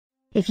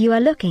If you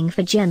are looking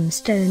for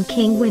Gemstone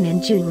King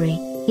women jewelry,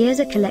 here's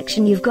a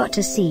collection you've got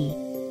to see.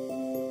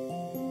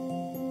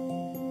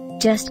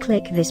 Just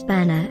click this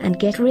banner and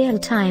get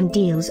real-time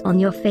deals on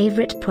your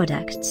favorite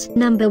products.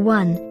 Number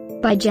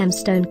 1, by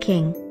Gemstone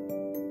King.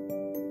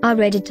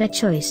 Our editor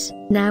choice,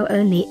 now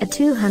only at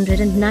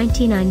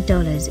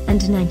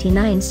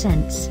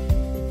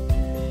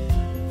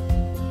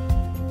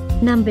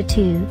 $299.99. Number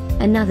 2,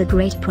 another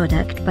great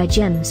product by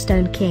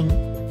Gemstone King.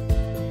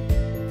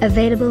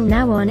 Available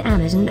now on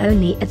Amazon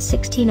only at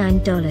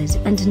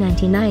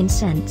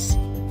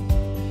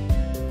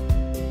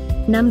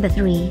 $69.99. Number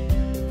 3.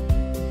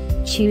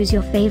 Choose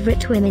your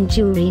favorite women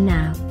jewelry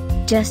now.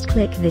 Just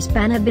click this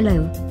banner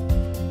below.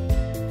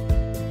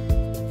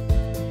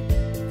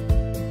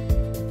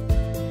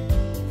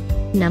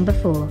 Number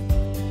 4.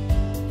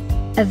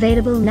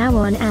 Available now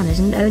on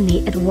Amazon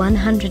only at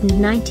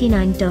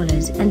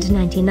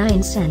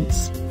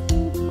 $199.99.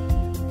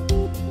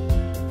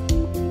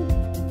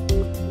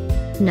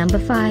 Number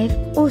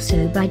 5,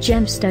 also by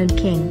Gemstone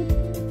King.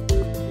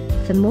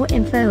 For more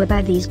info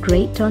about these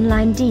great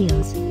online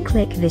deals,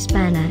 click this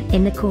banner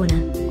in the corner.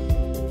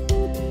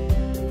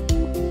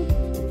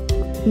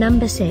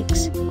 Number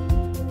 6.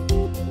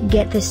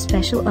 Get this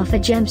special offer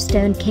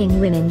Gemstone King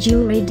women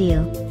jewelry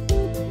deal.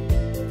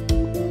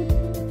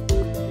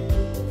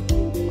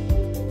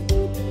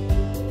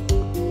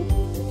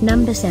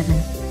 Number 7.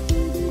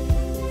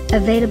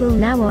 Available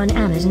now on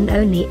Amazon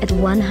only at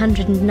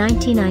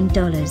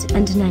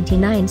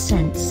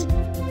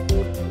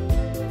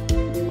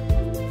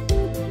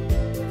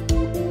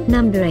 $199.99.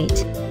 Number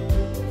 8.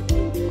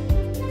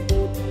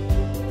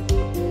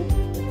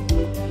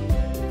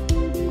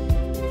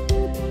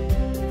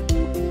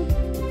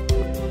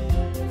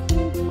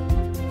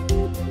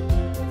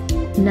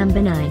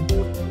 Number 9.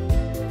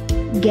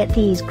 Get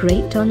these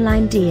great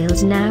online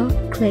deals now,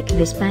 click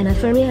this banner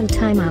for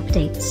real-time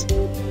updates.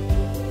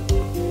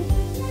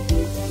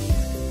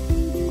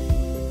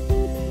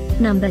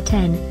 Number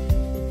 10.